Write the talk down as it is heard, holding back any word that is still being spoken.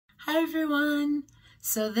Hi everyone!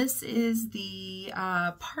 So this is the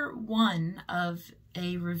part one of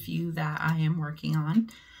a review that I am working on.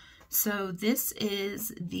 So this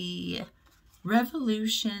is the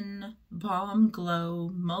Revolution Balm Glow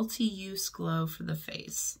Multi-Use Glow for the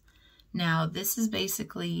face. Now this is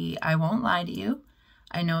basically, I won't lie to you,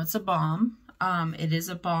 I know it's a balm. It is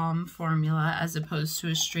a balm formula as opposed to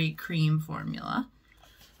a straight cream formula.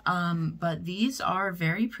 But these are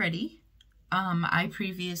very pretty. I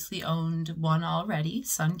previously owned one already,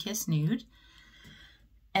 Sun-Kissed Nude.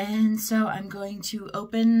 And so I'm going to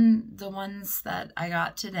open the ones that I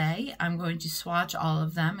got today. I'm going to swatch all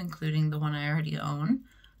of them, including the one I already own,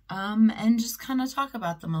 and just kind of talk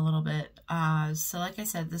about them a little bit. So like I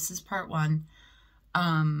said, this is part one.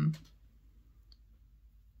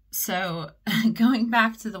 So going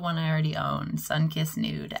back to the one I already own, Sun-Kissed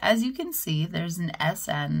Nude, as you can see, there's an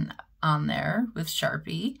SN on there with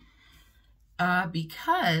Sharpie.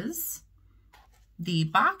 Because the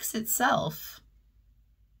box itself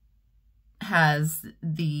has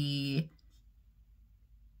the,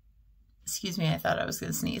 excuse me, I thought I was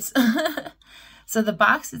going to sneeze. So the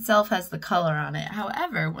box itself has the color on it.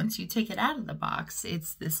 However, once you take it out of the box,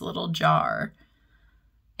 it's this little jar.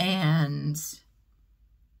 And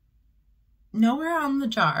nowhere on the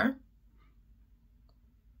jar,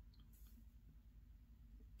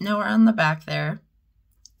 nowhere on the back there,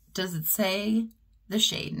 does it say the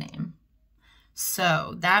shade name.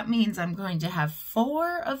 So that means I'm going to have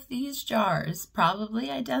 4 of these jars,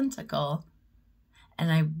 probably identical,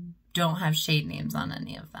 and I don't have shade names on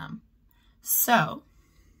any of them. So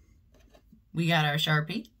we got our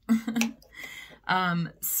Sharpie.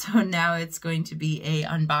 So now it's going to be a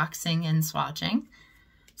unboxing and swatching.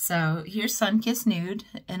 So here's Sun-Kissed Nude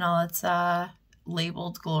in all its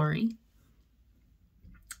labeled glory.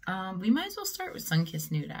 We might as well start with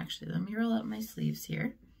Sun-Kissed Nude, actually. Let me roll up my sleeves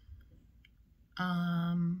here.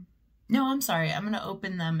 No, I'm sorry. I'm going to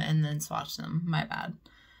open them and then swatch them. My bad.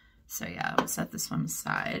 So yeah, I'll set this one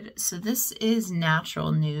aside. So this is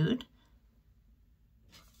Natural Nude.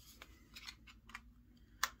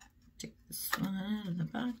 Take this one out of the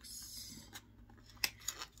box.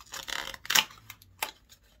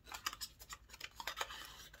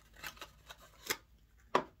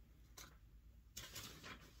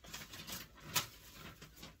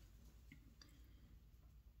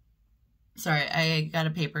 Sorry, I got a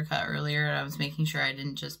paper cut earlier and I was making sure I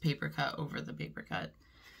didn't just paper cut over the paper cut.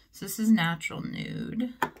 So this is Natural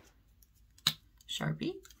Nude.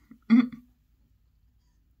 Sharpie.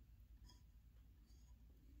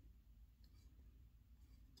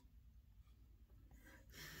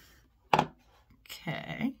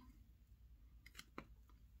 Okay.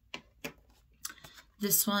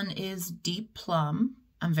 This one is Deep Plum.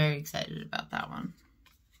 I'm very excited about that one.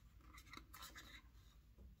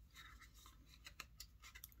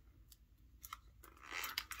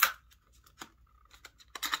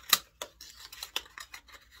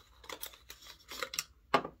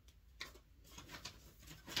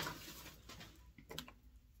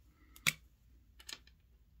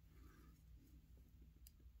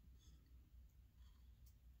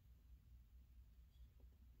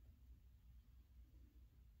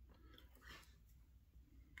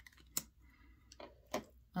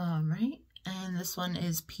 All right, and this one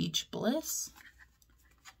is Peach Bliss.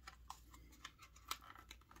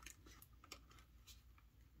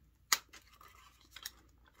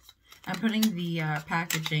 I'm putting the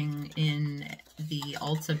packaging in the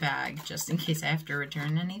Ulta bag just in case I have to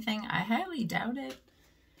return anything. I highly doubt it,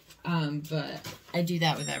 but I do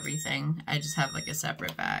that with everything. I just have like a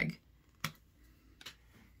separate bag.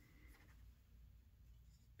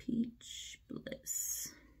 Peach Bliss.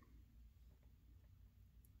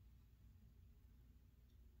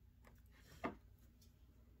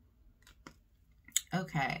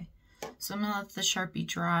 Okay, so I'm going to let the Sharpie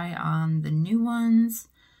dry on the new ones.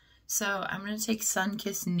 So I'm going to take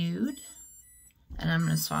Sun-Kissed Nude, and I'm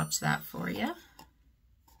going to swatch that for you.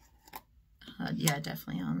 Yeah,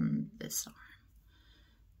 definitely on this arm.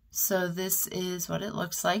 So this is what it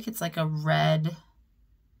looks like. It's like a red,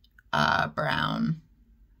 brown.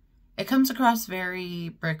 It comes across very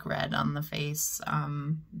brick red on the face. A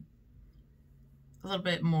little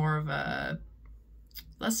bit more of a,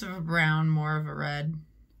 less of a brown, more of a red.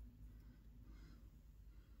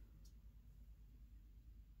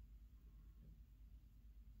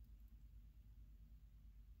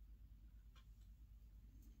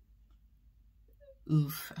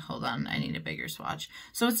 Oof, hold on, I need a bigger swatch.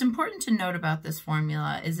 So what's important to note about this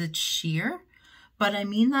formula is it's sheer, but I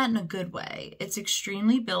mean that in a good way. It's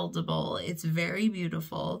extremely buildable. It's very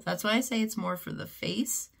beautiful. That's why I say it's more for the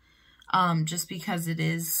face. just because it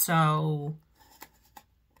is so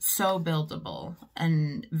buildable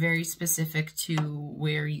and very specific to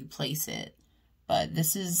where you place it. But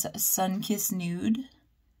this is Sun-Kissed Nude.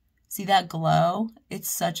 See that glow? It's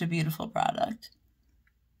such a beautiful product.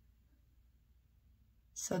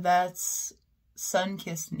 So that's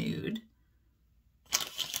Sun-Kissed Nude.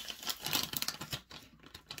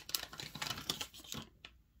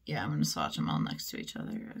 Yeah, I'm going to swatch them all next to each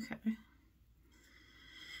other. Okay.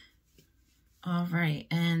 All right,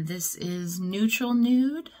 and this is Neutral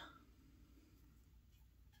Nude.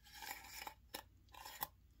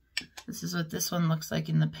 This is what this one looks like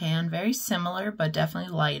in the pan. Very similar, but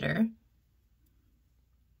definitely lighter.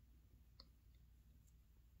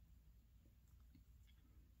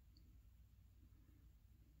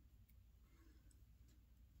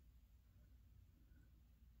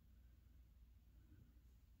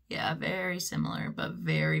 Yeah, very similar, but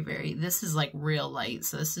very, this is like real light,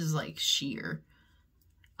 so this is like sheer.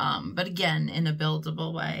 But again, in a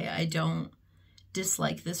buildable way. I don't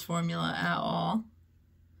dislike this formula at all.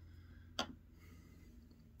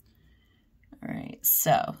 All right,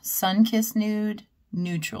 so Sun-Kissed Nude,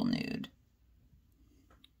 Neutral Nude.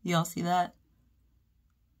 Y'all see that?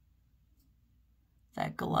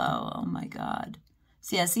 That glow, oh my God.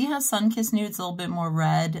 So yeah, see how Sun-Kissed Nude's a little bit more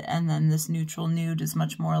red, and then this Neutral Nude is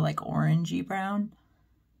much more like orangey brown?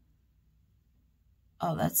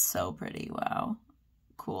 Oh, that's so pretty, wow.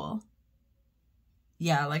 Cool.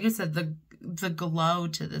 Yeah, like I said, the glow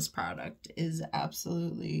to this product is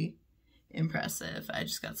absolutely impressive. I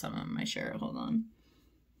just got some on my shirt, hold on.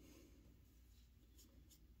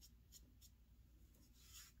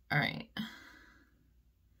 All right.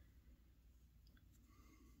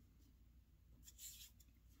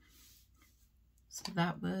 So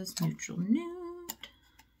that was Neutral Nude.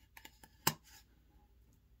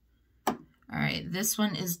 All right, this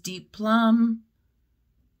one is Deep Plum.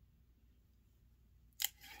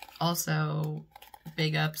 Also,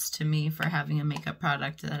 big ups to me for having a makeup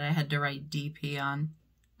product that I had to write DP on.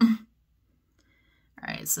 All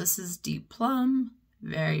right, so this is Deep Plum.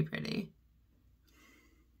 Very pretty.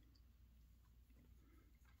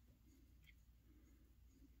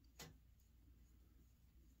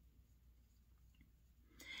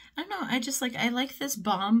 I don't know, I like this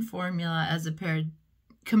Balm formula as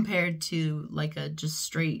compared to like a just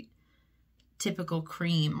straight typical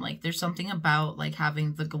cream. Like there's something about like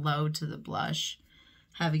having the glow to the blush,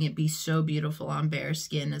 having it be so beautiful on bare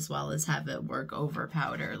skin as well as have it work over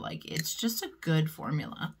powder. Like it's just a good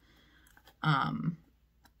formula.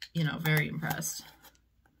 You know, very impressed.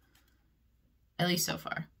 At least so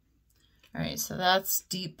far. All right, so that's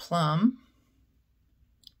Deep Plum.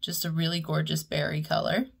 Just a really gorgeous berry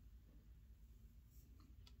color.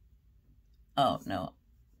 Oh, no.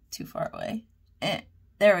 Too far away.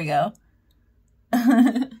 There we go.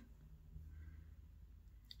 All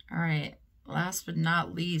right. Last but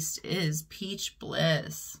not least is Peach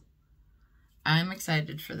Bliss. I'm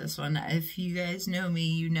excited for this one. If you guys know me,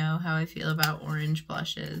 you know how I feel about orange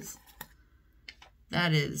blushes.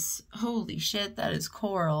 That is, holy shit, that is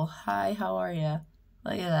coral. Hi, how are ya?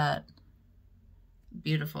 Look at that.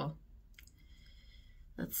 Beautiful.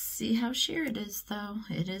 Let's see how sheer it is, though.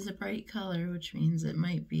 It is a bright color, which means it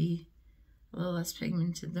might be a little less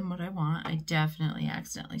pigmented than what I want. I definitely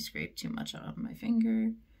accidentally scraped too much on my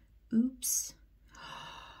finger. Oops.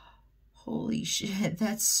 Holy shit,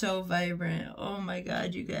 that's so vibrant. Oh my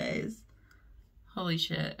god, you guys. Holy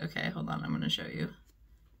shit. Okay, hold on, I'm going to show you.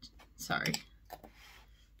 Sorry.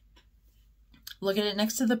 Look at it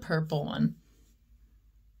next to the purple one.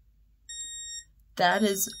 That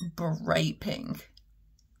is bright pink.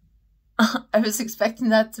 I was expecting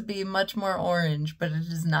that to be much more orange, but it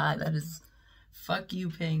is not. That is fuck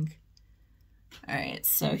you pink. Alright,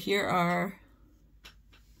 so here are...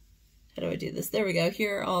 How do I do this? There we go.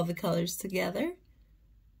 Here are all the colors together.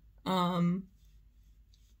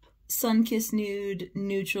 Sun-Kissed Nude,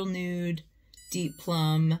 Neutral Nude, Deep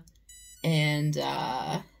Plum, and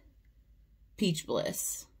Peach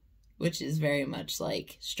Bliss, which is very much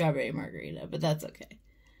like Strawberry Margarita, but that's okay.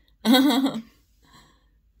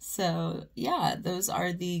 So yeah, those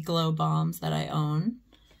are the glow bombs that I own.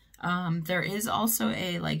 There is also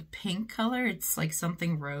a like pink color. It's like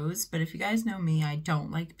something rose, but if you guys know me, I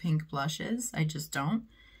don't like pink blushes. I just don't.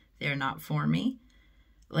 They're not for me.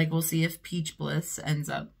 Like we'll see if Peach Bliss ends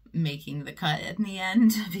up making the cut in the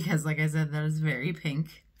end, because like I said, that is very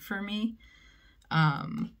pink for me.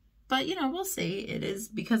 But you know, we'll see. It is,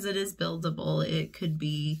 because it is buildable, it could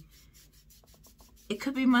be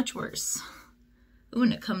much worse. Ooh,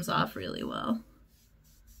 and it comes off really well.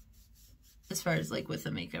 As far as like with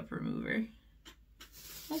a makeup remover.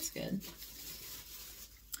 That's good.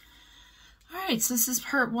 Alright, so this is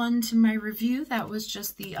part 1 to my review. That was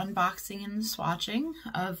just the unboxing and the swatching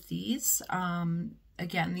of these.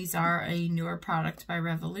 Again, these are a newer product by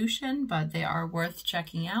Revolution, but they are worth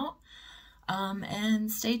checking out.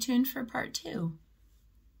 And stay tuned for part 2.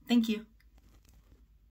 Thank you.